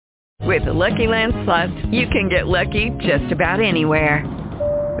With the Lucky Land Slots, you can get lucky just about anywhere.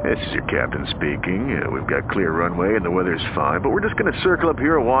 This is your captain speaking. We've got clear runway and the weather's fine, but we're just going to circle up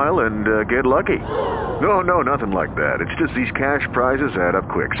here a while and get lucky. No, nothing like that. It's just these cash prizes add up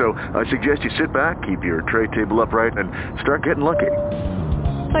quick. So I suggest you sit back, keep your tray table upright, and start getting lucky.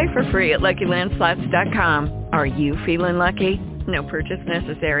 Play for free at LuckyLandSlots.com. Are you feeling lucky? No purchase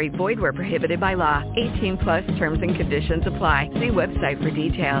necessary. Void where prohibited by law. 18 plus terms and conditions apply. See website for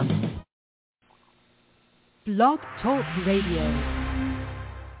details. Blog Talk Radio.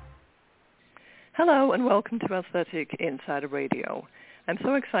 Hello and welcome to Aesthetic Insider Radio. I'm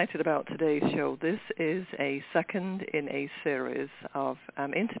so excited about today's show. This is a second in a series of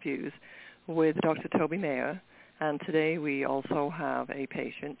interviews with Dr. Toby Mayer, and today we also have a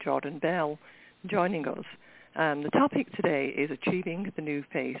patient, Jordan Bell, joining us. The topic today is achieving the new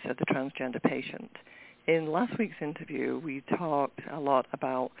face of the transgender patient. In last week's interview, we talked a lot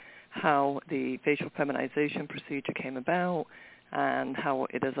about how the facial feminization procedure came about, and how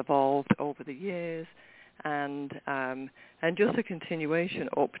it has evolved over the years, and just a continuation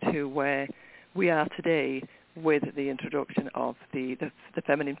up to where we are today with the introduction of the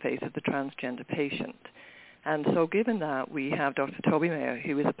feminine face of the transgender patient. And so given that, we have Dr. Toby Mayer,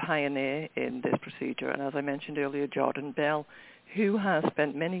 who is a pioneer in this procedure, and as I mentioned earlier, Jordan Bell, who has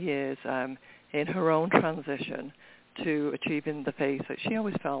spent many years in her own transition to achieving the face that she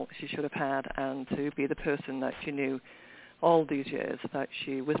always felt she should have had, and to be the person that she knew all these years that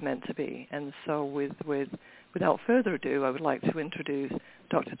she was meant to be. And so without further ado, I would like to introduce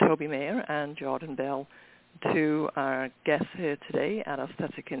Dr. Toby Mayer and Jordan Bell to our guests here today at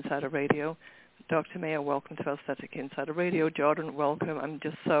Aesthetic Insider Radio. Dr. Mayer, welcome to Aesthetic Insider Radio. Jordan, welcome. I'm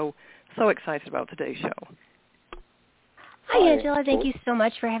just so excited about today's show. Hi, Angela. Thank you so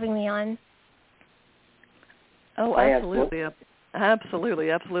much for having me on. Oh, absolutely.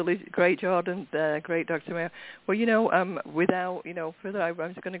 Absolutely. Great, Jordan. Great, Dr. Mayer. Well, without, further, I'm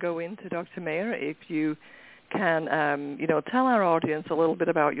just going to go into Dr. Mayer. If you can, tell our audience a little bit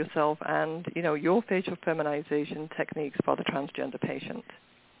about yourself and, your facial feminization techniques for the transgender patient.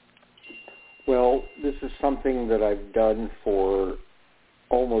 Well, this is something that I've done for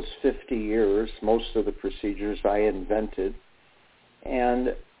almost 50 years. Most of the procedures I invented.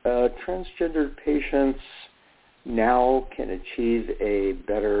 And transgender patients now can achieve a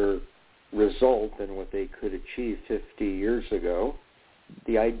better result than what they could achieve 50 years ago.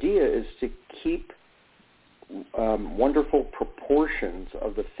 The idea is to keep wonderful proportions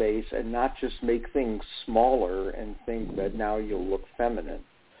of the face and not just make things smaller and think that now you'll look feminine.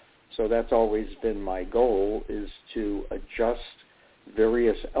 So that's always been my goal, is to adjust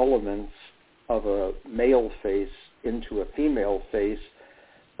various elements of a male face into a female face,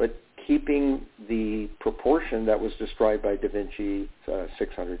 but keeping the proportion that was described by Da Vinci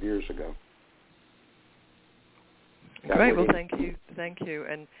 600 years ago. Great. Well, thank you.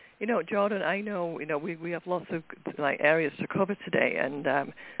 And Jordan, I know we have lots of areas to cover today, and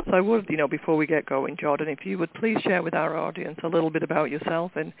so I would before we get going, Jordan, if you would please share with our audience a little bit about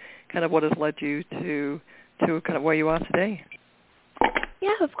yourself and kind of what has led you to kind of where you are today.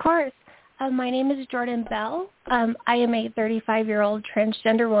 Yeah, of course. My name is Jordan Bell. I am a 35-year-old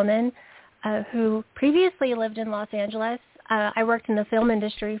transgender woman who previously lived in Los Angeles. I worked in the film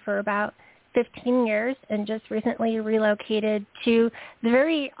industry for about 15 years and just recently relocated to the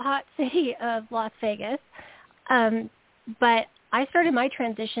very hot city of Las Vegas. But I started my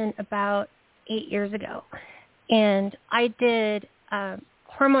transition about 8 years ago, and I did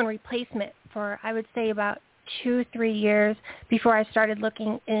hormone replacement for, I would say, about 2-3 years before I started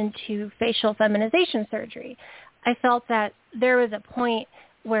looking into facial feminization surgery. I felt that there was a point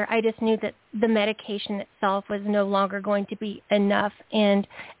where I just knew that the medication itself was no longer going to be enough, and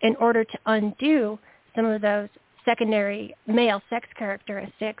in order to undo some of those secondary male sex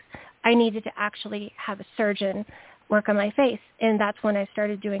characteristics, I needed to actually have a surgeon work on my face, and that's when I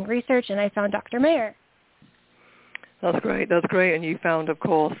started doing research, and I found Dr. Mayer. That's great, and you found, of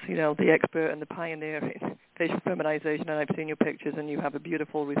course, the expert and the pioneer in facial feminization, and I've seen your pictures, and you have a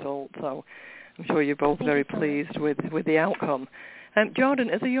beautiful result, so I'm sure you're both very pleased with the outcome. Jordan,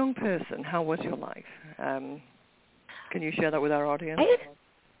 as a young person, how was your life? Can you share that with our audience?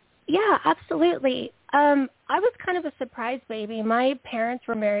 Yeah, absolutely. I was kind of a surprise baby. My parents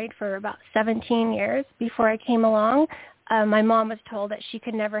were married for about 17 years before I came along. My mom was told that she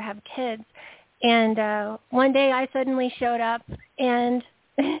could never have kids. And one day I suddenly showed up, and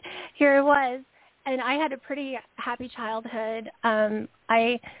here it was. And I had a pretty happy childhood. I'm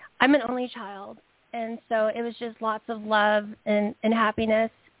an only child, and so it was just lots of love and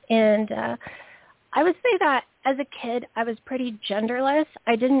happiness. And I would say that as a kid, I was pretty genderless.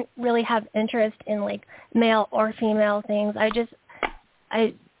 I didn't really have interest in like male or female things.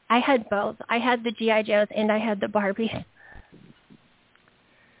 I had both. I had the G.I. Joes and I had the Barbies.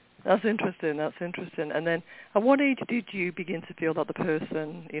 That's interesting. And then at what age did you begin to feel that the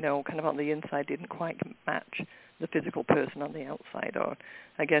person, kind of on the inside didn't quite match the physical person on the outside? Or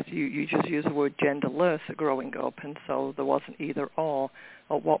I guess you just used the word genderless growing up, and so there wasn't either or.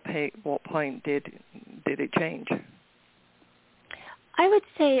 At what point did it change? I would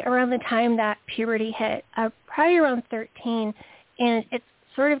say around the time that puberty hit, probably around 13, and it's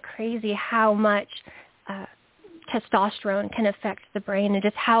sort of crazy how much testosterone can affect the brain and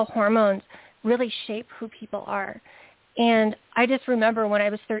just how hormones really shape who people are. And I just remember when I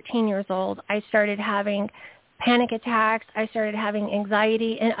was 13 years old, I started having panic attacks. I started having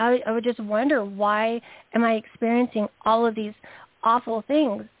anxiety, and I would just wonder, why am I experiencing all of these awful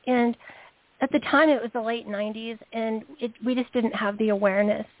things? And at the time, it was the late 90s, and we just didn't have the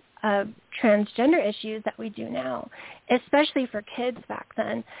awareness of transgender issues that we do now, especially for kids back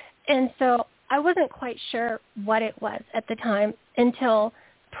then. And so I wasn't quite sure what it was at the time until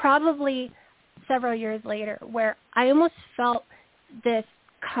probably several years later, where I almost felt this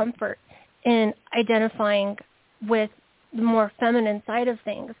comfort in identifying with the more feminine side of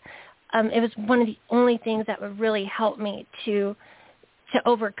things. It was one of the only things that would really help me to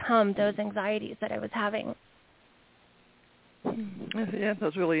overcome those anxieties that I was having. Yeah,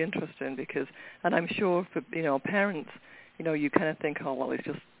 that's really interesting because, and I'm sure for, parents, you kind of think, oh, well, it's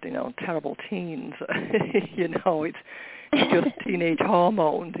just, terrible teens, it's just teenage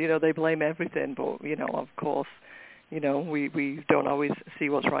hormones, they blame everything, but, of course, we don't always see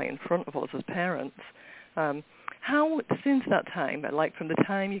what's right in front of us as parents. How, since that time, like from the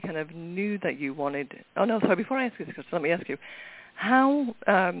time you kind of knew that you wanted, before I ask you this question, let me ask you, how,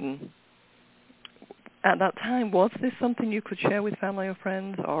 at that time, was this something you could share with family or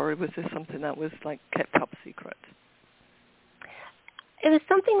friends, or was this something that was like kept top secret? It was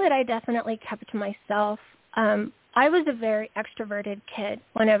something that I definitely kept to myself. I was a very extroverted kid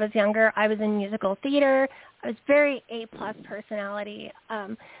when I was younger. I was in musical theater. I was very A-plus personality.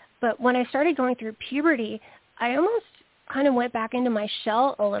 But when I started going through puberty, I almost kind of went back into my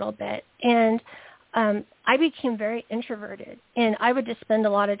shell a little bit, and I became very introverted, and I would just spend a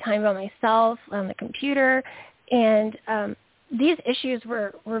lot of time by myself on the computer, and these issues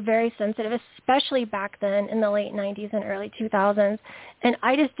were very sensitive, especially back then in the late 90s and early 2000s, and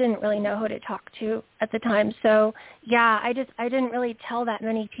I just didn't really know who to talk to at the time. So, yeah, I didn't really tell that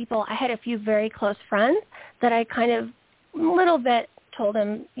many people. I had a few very close friends that I kind of a little bit told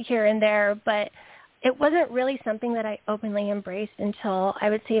them here and there, but it wasn't really something that I openly embraced until I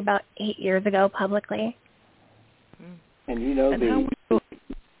would say about 8 years ago publicly. And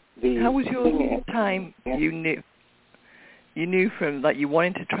how was your time? You knew from that you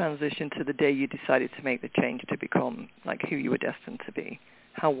wanted to transition to the day you decided to make the change to become like who you were destined to be.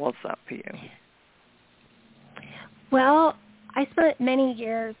 How was that for you? Well, I spent many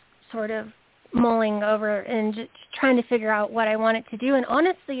years sort of mulling over and just trying to figure out what I wanted to do. And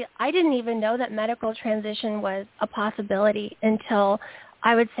honestly, I didn't even know that medical transition was a possibility until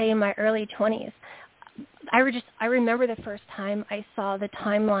I would say in my early 20s. I remember the first time I saw the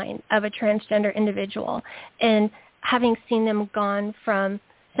timeline of a transgender individual and having seen them gone from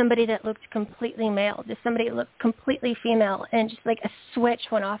somebody that looked completely male to somebody that looked completely female, and just like a switch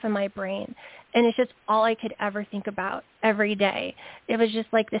went off in my brain. And it's just all I could ever think about every day. It was just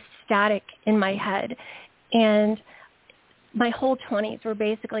like this static in my head. And my whole 20s were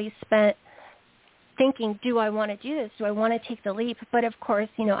basically spent thinking, do I want to do this? Do I want to take the leap? But of course,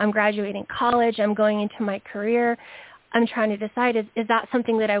 I'm graduating college. I'm going into my career. I'm trying to decide, is that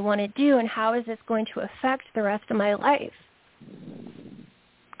something that I want to do? And how is this going to affect the rest of my life?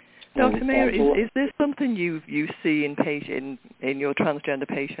 Dr. Mayer, is this something you see in your transgender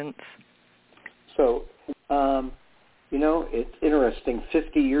patients? So, it's interesting.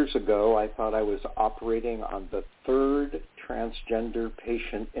 50 years ago, I thought I was operating on the third transgender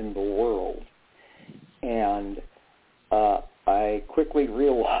patient in the world. And I quickly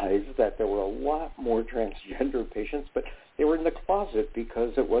realized that there were a lot more transgender patients, but they were in the closet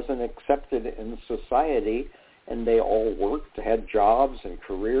because it wasn't accepted in society, and they all worked, had jobs and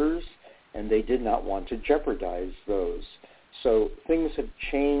careers, and they did not want to jeopardize those. So things have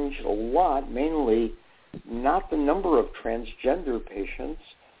changed a lot, mainly not the number of transgender patients.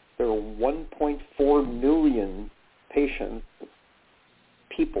 There are 1.4 million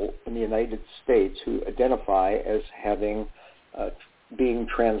people in the United States who identify as being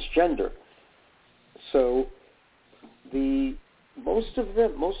transgender. So the most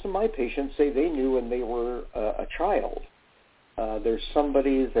of my patients say they knew when they were a child. There's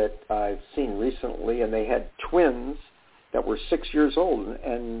somebody that I've seen recently, and they had twins that were 6 years old,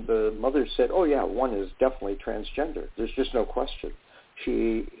 and the mother said, "Oh yeah, one is definitely transgender. There's just no question.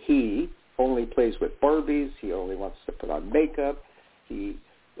 He only plays with Barbies. He only wants to put on makeup.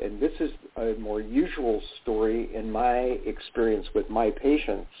 And this is a more usual story in my experience with my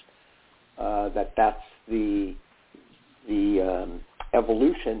patients. That's the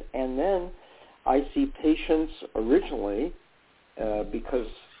evolution. And then I see patients originally because,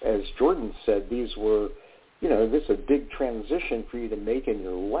 as Jordan said, these were, this is a big transition for you to make in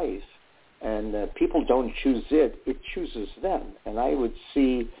your life. And people don't choose it. It chooses them. And I would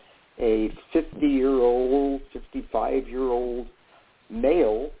see a 50-year-old, 55-year-old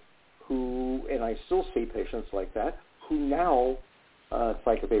male who, and I still see patients like that, who now, it's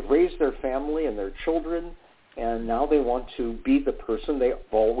like they've raised their family and their children, and now they want to be the person they've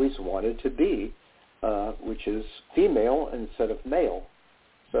always wanted to be, which is female instead of male.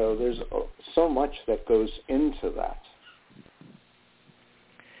 So there's so much that goes into that.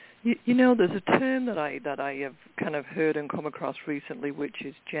 There's a term that I have kind of heard and come across recently, which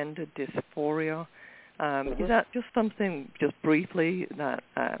is gender dysphoria. Is that just something, just briefly, that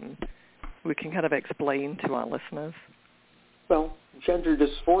we can kind of explain to our listeners? Well, gender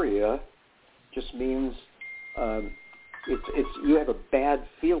dysphoria just means it's you have a bad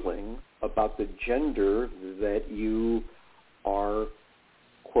feeling about the gender that you are,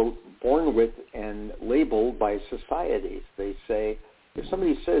 quote, born with and labeled by society. They say, if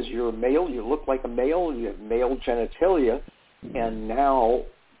somebody says you're a male, you look like a male, you have male genitalia, and now,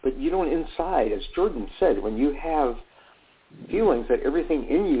 but you don't inside, as Jordan said, when you have feelings that everything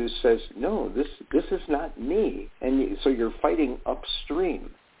in you says, no, this is not me, and so you're fighting upstream,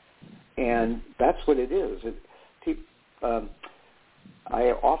 and that's what it is.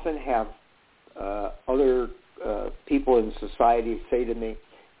 I often have other people in society say to me,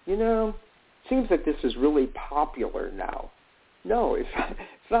 it seems that this is really popular now. No, it's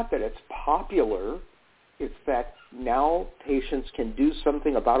not that it's popular. It's that now patients can do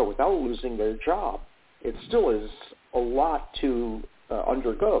something about it without losing their job. It still is a lot to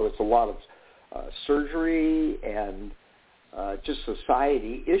undergo. It's a lot of surgery and just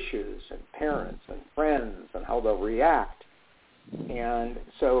society issues and parents and friends and how they'll react. And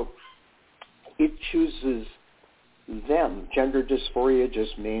so it chooses them. Gender dysphoria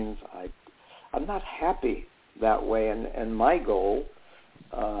just means I'm not happy that way. And my goal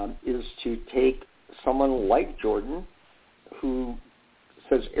is to take someone like Jordan, who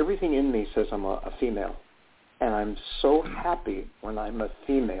says everything in me says I'm a female, and I'm so happy when I'm a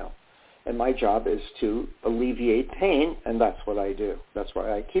female, and my job is to alleviate pain, and that's what I do. That's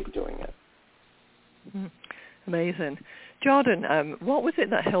why I keep doing it. Amazing. Jordan, what was it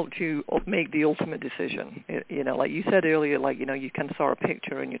that helped you make the ultimate decision? Like you said earlier, you kind of saw a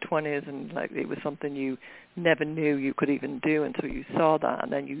picture in your 20s, and it was something you never knew you could even do until you saw that,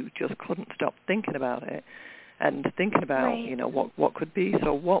 and then you just couldn't stop thinking about it and thinking about, right, what could be.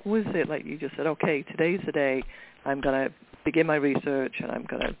 So what was it you just said, okay, today's the day, I'm going to begin my research, and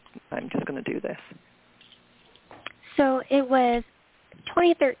I'm just going to do this? So it was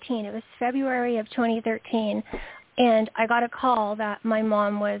 2013. It was February of 2013. And I got a call that my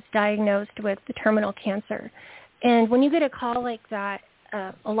mom was diagnosed with the terminal cancer. And when you get a call like that,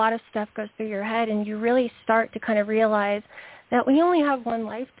 a lot of stuff goes through your head, and you really start to kind of realize that we only have one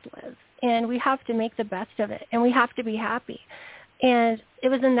life to live, and we have to make the best of it, and we have to be happy. And it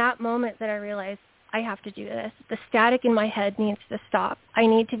was in that moment that I realized I have to do this. The static in my head needs to stop. I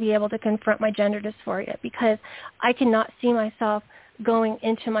need to be able to confront my gender dysphoria, because I cannot see myself going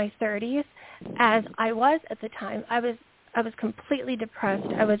into my 30s as I was at the time. I was completely depressed.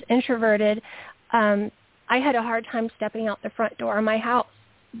 I was introverted. I had a hard time stepping out the front door of my house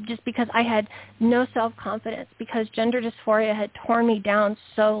just because I had no self-confidence, because gender dysphoria had torn me down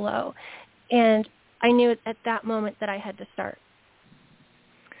so low. And I knew at that moment that I had to start.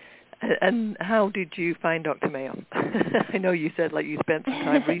 And how did you find Dr. Mayo? I know you said you spent some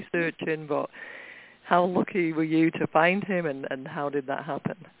time researching, but how lucky were you to find him, and how did that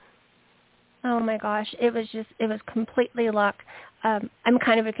happen? Oh my gosh, it was completely luck. I'm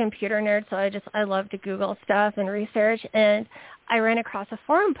kind of a computer nerd, so I love to Google stuff and research, and I ran across a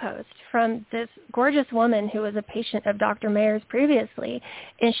forum post from this gorgeous woman who was a patient of Dr. Mayer's previously,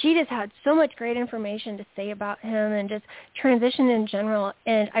 and she just had so much great information to say about him and just transition in general.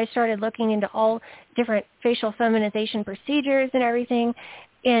 And I started looking into all different facial feminization procedures and everything,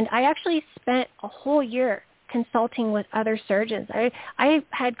 and I actually spent a whole year consulting with other surgeons. I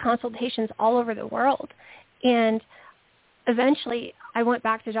had consultations all over the world, and eventually I went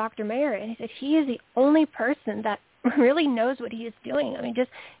back to Dr. Mayer, and he said he is the only person that really knows what he is doing. I mean,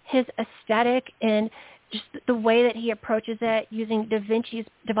 just his aesthetic and just the way that he approaches it, using Da Vinci's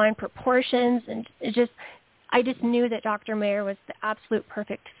divine proportions, and I just knew that Dr. Mayer was the absolute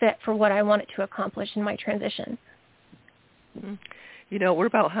perfect fit for what I wanted to accomplish in my transition. Mm-hmm. You know, we're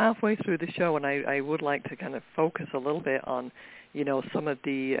about halfway through the show, and I would like to kind of focus a little bit on, you know, some of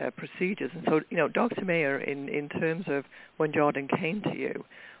the procedures. And so, you know, Dr. Mayer, in terms of when Jordan came to you,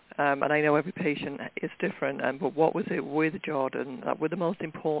 and I know every patient is different, but what was it with Jordan that were the most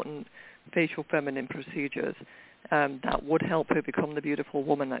important facial feminine procedures that would help her become the beautiful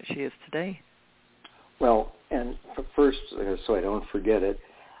woman that she is today? Well, and first, so I don't forget it,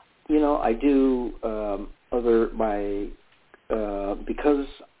 you know, I do because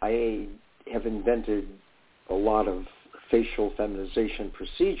I have invented a lot of facial feminization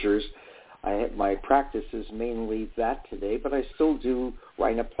procedures, my practice is mainly that today, but I still do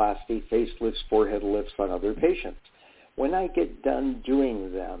rhinoplasty, facelifts, forehead lifts on other patients. When I get done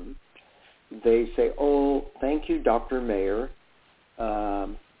doing them, they say, "Oh, thank you, Dr. Mayer.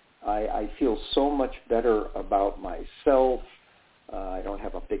 I feel so much better about myself. I don't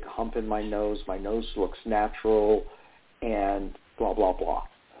have a big hump in my nose. My nose looks natural," and blah, blah, blah.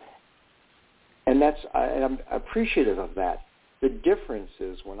 And I'm appreciative of that. The difference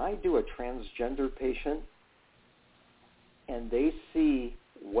is when I do a transgender patient and they see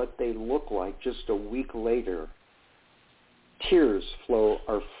what they look like just a week later, tears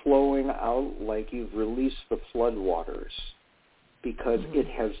are flowing out like you've released the floodwaters, because it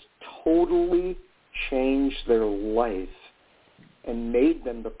has totally changed their life and made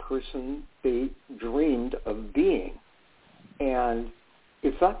them the person they dreamed of being. And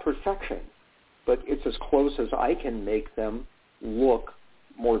it's not perfection, but it's as close as I can make them look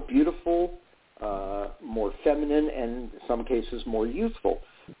more beautiful, more feminine, and in some cases more youthful.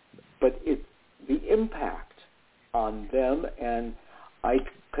 But the impact on them, and I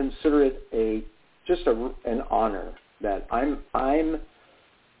consider it just an honor that I'm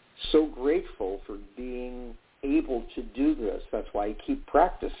so grateful for being able to do this. That's why I keep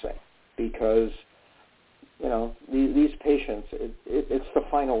practicing, because, you know, these patients, it's the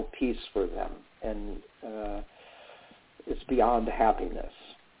final piece for them, and it's beyond happiness.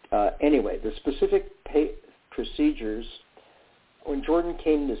 Anyway, the specific procedures, when Jordan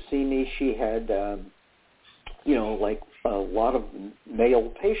came to see me, she had, you know, like a lot of male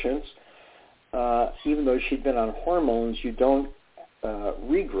patients, even though she'd been on hormones, you don't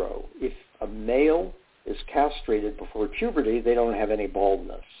regrow. If a male is castrated before puberty, they don't have any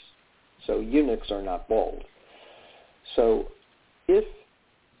baldness. So eunuchs are not bald. So if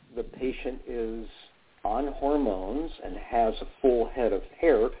the patient is on hormones and has a full head of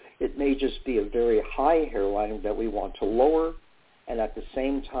hair, it may just be a very high hairline that we want to lower, and at the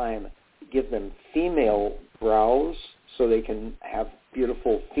same time give them female brows so they can have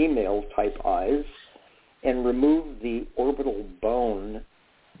beautiful female-type eyes, and remove the orbital bone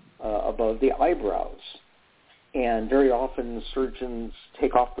above the eyebrows. And very often surgeons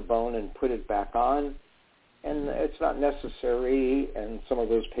take off the bone and put it back on, and it's not necessary, and some of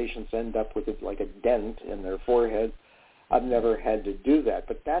those patients end up with like a dent in their forehead. I've never had to do that,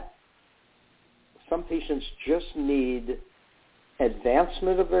 but some patients just need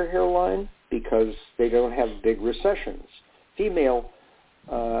advancement of their hairline because they don't have big recessions. Female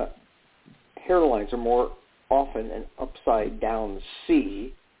hairlines are more often an upside-down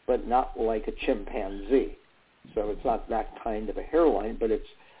C, but not like a chimpanzee. So it's not that kind of a hairline, but it's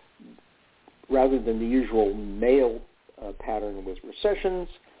rather than the usual male pattern with recessions.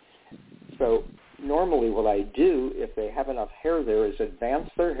 So normally what I do, if they have enough hair there, is advance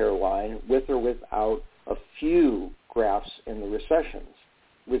their hairline with or without a few grafts in the recessions.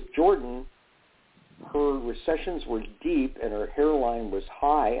 With Jordan, her recessions were deep and her hairline was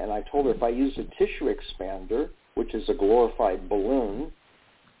high, and I told her if I use a tissue expander, which is a glorified balloon,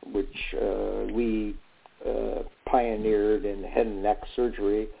 which we pioneered in head and neck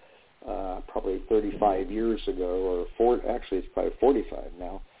surgery probably 35 years ago, actually it's probably 45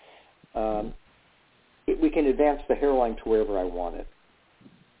 now, we can advance the hairline to wherever I want it.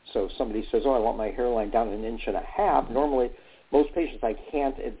 So if somebody says, I want my hairline down 1.5 inches, normally most patients, I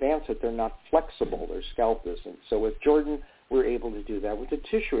can't advance it. They're not flexible. Their scalp isn't. So with Jordan, we're able to do that with a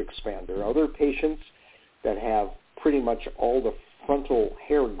tissue expander. Other patients that have pretty much all the frontal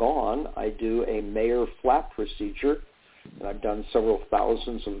hair gone, I do a Mayer flap procedure, and I've done several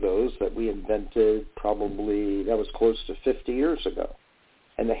thousands of those that we invented probably, that was close to 50 years ago.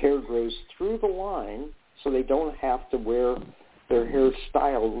 And the hair grows through the line, so they don't have to wear their hair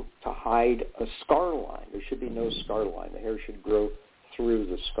styled to hide a scar line. There should be no scar line. The hair should grow through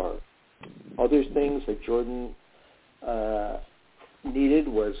the scar. Other things that Jordan needed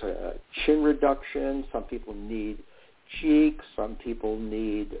was a chin reduction. Some people need cheeks. Some people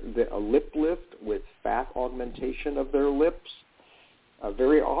need a lip lift with fat augmentation of their lips.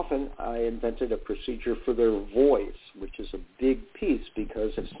 Very often I invented a procedure for their voice, which is a big piece,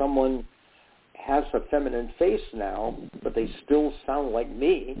 because if someone has a feminine face now, but they still sound like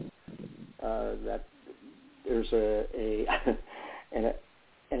me, that there's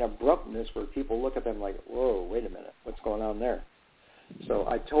an abruptness where people look at them like, whoa, wait a minute, what's going on there? So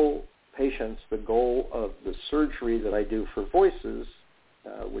I told patients the goal of the surgery that I do for voices,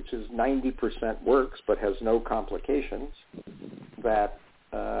 which is 90% works but has no complications, that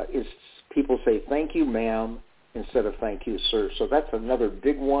is people say, thank you, ma'am, instead of thank you, sir. So that's another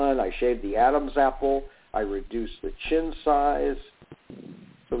big one. I shaved the Adam's apple. I reduced the chin size.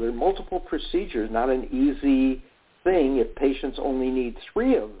 So there are multiple procedures, not an easy thing. If patients only need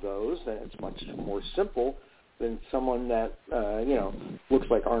 3 of those, then it's much more simple than someone that, looks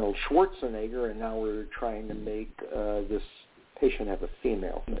like Arnold Schwarzenegger, and now we're trying to make this patient have a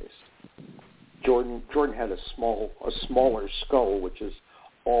female face. Jordan had a smaller skull, which is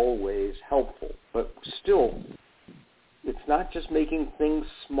always helpful, but still, it's not just making things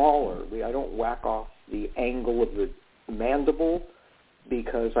smaller. I don't whack off the angle of the mandible,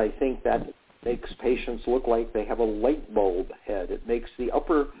 because I think that makes patients look like they have a light bulb head. It makes the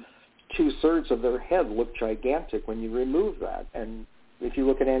upper 2/3 of their head look gigantic when you remove that. And if you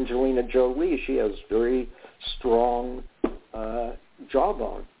look at Angelina Jolie, she has very strong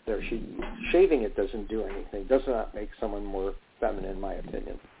jawbone there. Shaving it doesn't do anything. Does not make someone more feminine, in my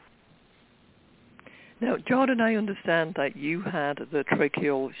opinion. Now, Jordan, I understand that you had the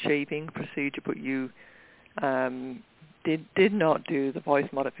tracheal shaving procedure, but you did not do the voice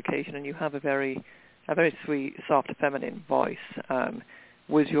modification, and you have a very sweet, soft, feminine voice.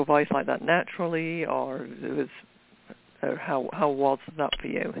 Was your voice like that naturally, or how was that for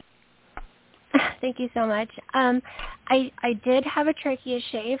you? Thank you so much. I did have a trachea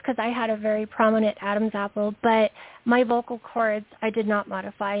shave because I had a very prominent Adam's apple, but my vocal cords I did not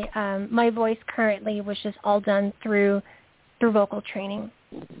modify. My voice currently was just all done through vocal training.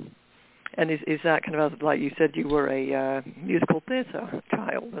 And is that kind of, like you said, you were a musical theatre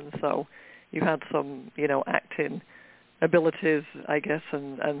child, and so you had some, acting abilities, I guess,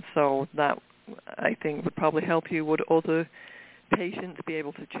 and so that, I think, would probably help you. Would other patients be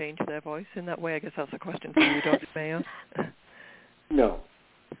able to change their voice in that way? I guess that's a question for you, Dr. Mayo. No.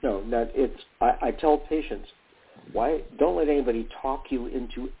 I tell patients, don't let anybody talk you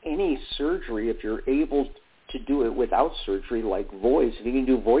into any surgery if you're able to do it without surgery, like voice. If you can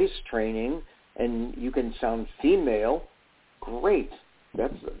do voice training and you can sound female, great.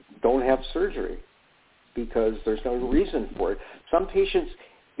 Don't have surgery, because there's no reason for it. Some patients,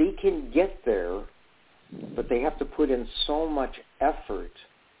 they can get there, but they have to put in so much effort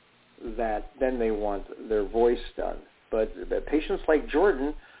that then they want their voice done. But patients like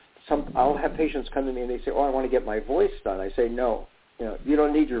Jordan, I'll have patients come to me and they say, I want to get my voice done. I say, no, you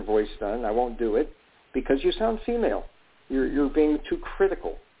don't need your voice done. I won't do it, because you sound female. You're being too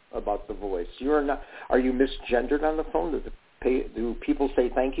critical about the voice. You're not. Are you misgendered on the phone? Do people say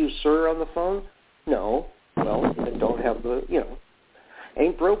thank you, sir, on the phone? No. Well, then don't have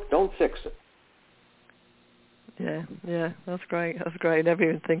ain't broke, don't fix it. Yeah, that's great. I never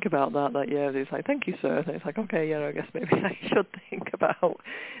even think about that. It's like, thank you, sir. And it's like, okay, I guess maybe I should think about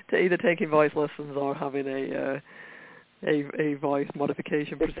either taking voice lessons or having a voice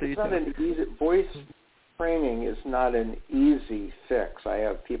modification procedure. It's not an easy, voice training is not an easy fix. I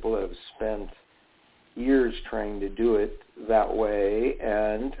have people that have spent years trying to do it that way,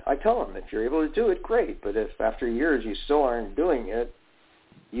 and I tell them, if you're able to do it, great. But if after years you still aren't doing it,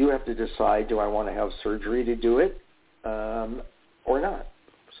 you have to decide, do I want to have surgery to do it or not?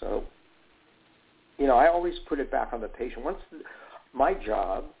 So, I always put it back on the patient. My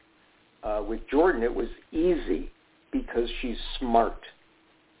job with Jordan, it was easy because she's smart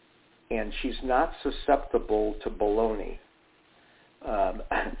and she's not susceptible to baloney,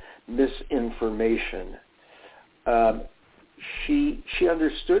 misinformation. She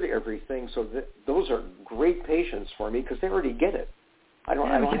understood everything, so those are great patients for me because they already get it. I don't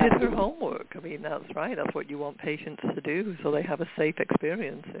she have did her homework. I mean, that's right. That's what you want patients to do, so they have a safe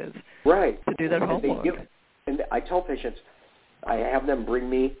experience, is right. To do their homework. And I tell patients, I have them bring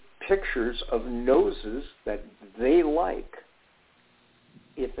me pictures of noses that they like.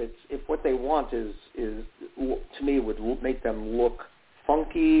 If what they want is to me would make them look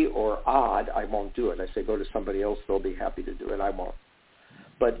funky or odd, I won't do it. I say, go to somebody else. They'll be happy to do it. I won't.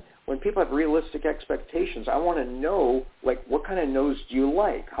 But when people have realistic expectations, I want to know, like, what kind of nose do you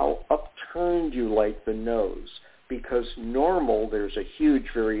like? How upturned do you like the nose? Because normal, there's a huge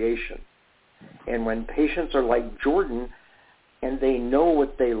variation. And when patients are like Jordan and they know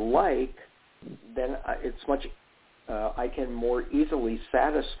what they like, then it's much, I can more easily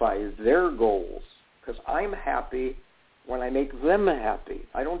satisfy their goals because I'm happy when I make them happy.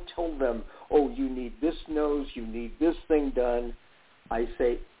 I don't tell them, oh, you need this nose, you need this thing done. I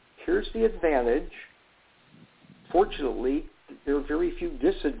say, here's the advantage. Fortunately, there are very few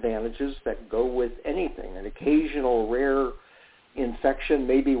disadvantages that go with anything. An occasional rare infection,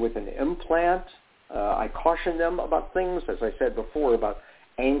 maybe with an implant. I caution them about things, as I said before, about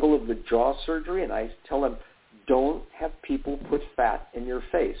angle of the jaw surgery, and I tell them, don't have people put fat in your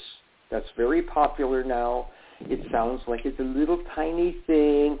face. That's very popular now. It sounds like it's a little tiny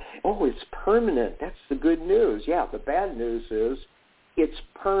thing. Oh, it's permanent. That's the good news. Yeah, the bad news is it's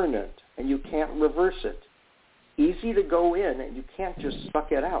permanent, and you can't reverse it. Easy to go in, and you can't just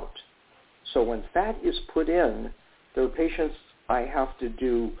suck it out. So when fat is put in, there are patients I have to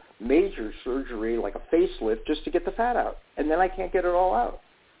do major surgery, like a facelift, just to get the fat out, and then I can't get it all out.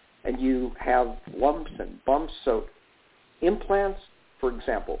 And you have lumps and bumps. So implants, for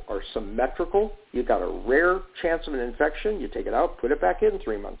example, are symmetrical. You've got a rare chance of an infection. You take it out, put it back in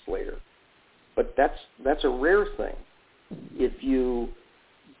 3 months later. But that's a rare thing. If you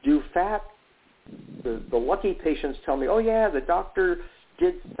do fat, the lucky patients tell me, oh, yeah, the doctor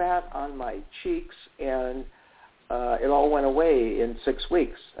did fat on my cheeks, and it all went away in 6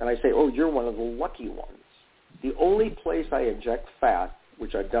 weeks. And I say, oh, you're one of the lucky ones. The only place I inject fat,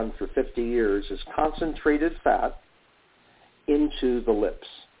 which I've done for 50 years, is concentrated fat into the lips.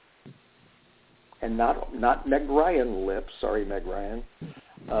 And not Meg Ryan lips, sorry, Meg Ryan,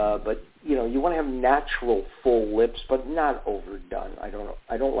 but you want to have natural full lips, but not overdone.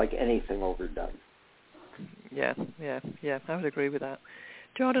 I don't like anything overdone. Yeah, I would agree with that.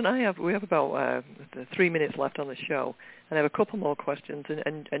 Jordan, we have about 3 minutes left on the show, and I have a couple more questions.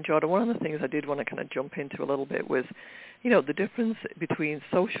 And Jordan, one of the things I did want to kind of jump into a little bit was, the difference between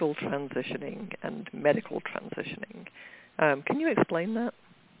social transitioning and medical transitioning. Can you explain that?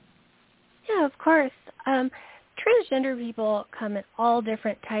 Yeah, of course. Transgender people come in all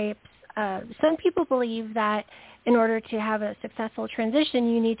different types. Some people believe that in order to have a successful transition,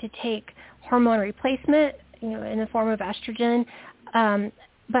 you need to take hormone replacement, in the form of estrogen.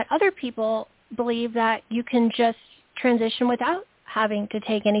 But other people believe that you can just transition without having to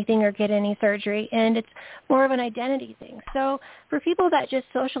take anything or get any surgery, and it's more of an identity thing. So for people that just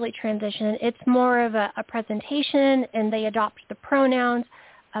socially transition, it's more of a presentation, and they adopt the pronouns.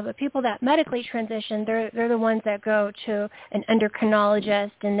 But people that medically transition, they're the ones that go to an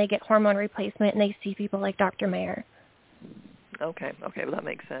endocrinologist, and they get hormone replacement, and they see people like Dr. Mayer. Okay, well, that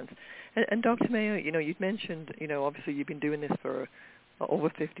makes sense. And Dr. Mayer, you've mentioned, obviously you've been doing this for over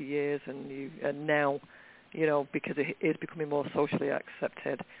 50 years, and now, because it is becoming more socially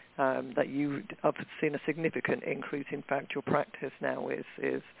accepted, that you have seen a significant increase. In fact, your practice now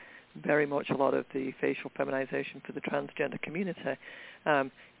is very much a lot of the facial feminization for the transgender community.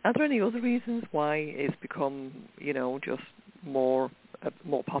 Are there any other reasons why it's become, just more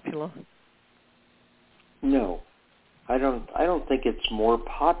popular? No, I don't think it's more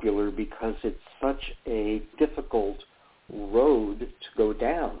popular because it's such a difficult road to go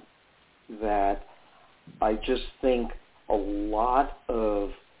down that I just think a lot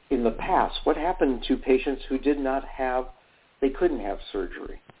of, in the past, what happened to patients who they couldn't have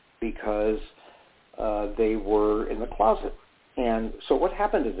surgery because they were in the closet. And so what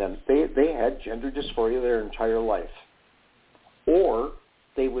happened to them? They had gender dysphoria their entire life. Or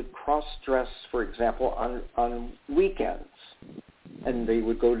they would cross-dress, for example, on weekends. And they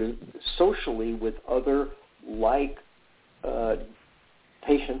would go to socially with other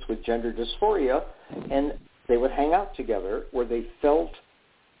patients with gender dysphoria, and they would hang out together where they felt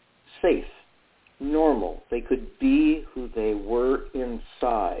safe, normal. They could be who they were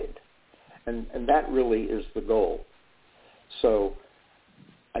inside. And that really is the goal. So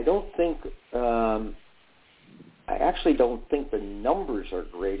I actually don't think the numbers are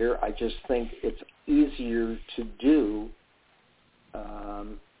greater. I just think it's easier to do,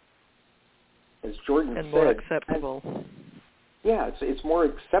 as Jordan said. And more acceptable. Yeah, it's more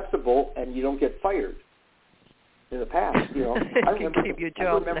acceptable, and you don't get fired. In the past, I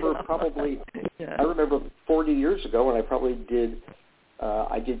remember 40 years ago when I probably did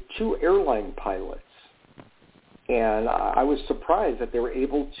 2 airline pilots, and I was surprised that they were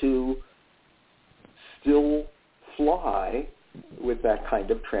able to still fly with that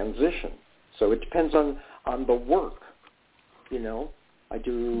kind of transition. So it depends on the work. I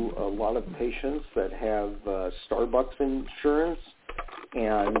do a lot of patients that have Starbucks insurance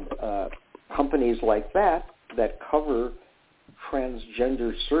and companies like that cover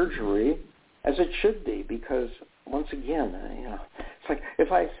transgender surgery, as it should be, because once again, it's like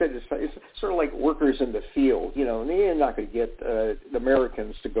if I said it's sort of like workers in the field, and they're not going to get the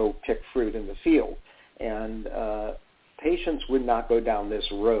Americans to go pick fruit in the field, and patients would not go down this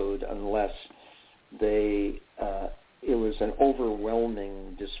road unless it was an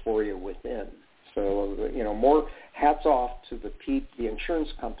overwhelming dysphoria within. So, more hats off to the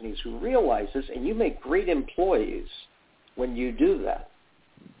insurance companies who realize this, and you make great employees when you do that.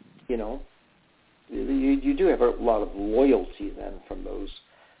 You do have a lot of loyalty then from those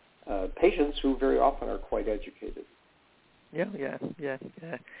patients who very often are quite educated. Yeah.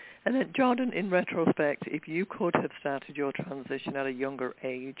 And then, Jordan, in retrospect, if you could have started your transition at a younger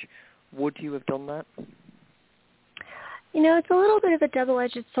age, would you have done that? It's a little bit of a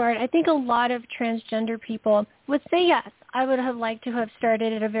double-edged sword. I think a lot of transgender people would say yes. I would have liked to have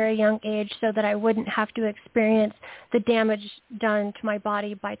started at a very young age so that I wouldn't have to experience the damage done to my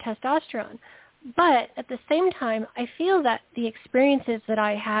body by testosterone. But at the same time, I feel that the experiences that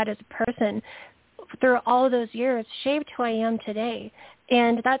I had as a person through all of those years shaped who I am today.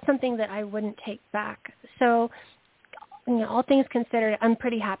 And that's something that I wouldn't take back. So, all things considered, I'm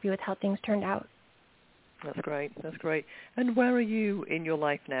pretty happy with how things turned out. That's great. And where are you in your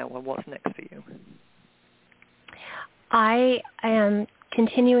life now, and what's next for you? I am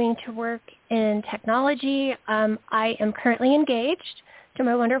continuing to work in technology. I am currently engaged to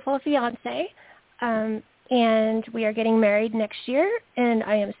my wonderful fiance, and we are getting married next year, and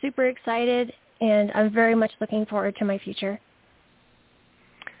I am super excited, and I'm very much looking forward to my future.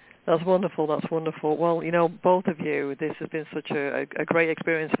 That's wonderful. Well, both of you, this has been such a great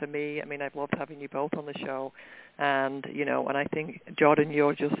experience for me. I mean, I've loved having you both on the show. And, and I think, Jordan,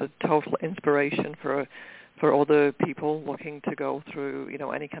 you're just a total inspiration for other people looking to go through,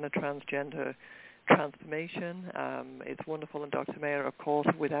 any kind of transgender transformation. It's wonderful. And Dr. Mayer, of course,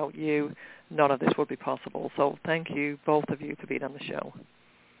 without you, none of this would be possible. So thank you, both of you, for being on the show.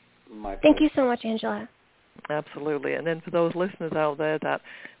 Thank you so much, Angela. Absolutely. And then for those listeners out there that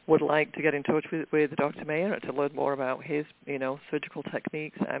would like to get in touch with Dr. Mayer to learn more about his, surgical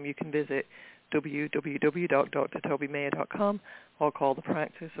techniques, you can visit www.drtobymayer.com or call the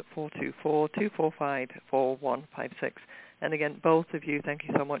practice at 424-245-4156. And again, both of you, thank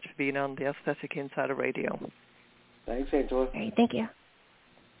you so much for being on the Aesthetic Insider Radio. Thanks, Angela. Great, thank you.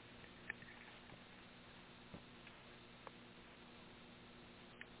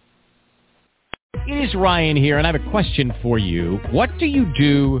 It is Ryan here, and I have a question for you. What do you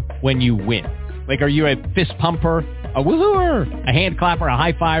do when you win? Like, are you a fist pumper, a woohooer, a hand clapper, a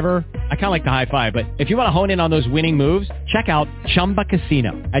high fiver? I kind of like the high five, but if you want to hone in on those winning moves, check out Chumba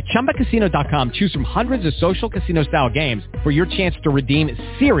Casino. At ChumbaCasino.com, choose from hundreds of social casino-style games for your chance to redeem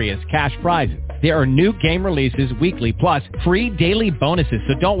serious cash prizes. There are new game releases weekly, plus free daily bonuses.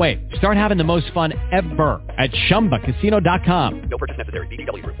 So don't wait. Start having the most fun ever at ChumbaCasino.com. No purchase necessary.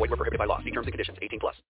 VGW Group. Void where prohibited by law. See terms and conditions. 18+.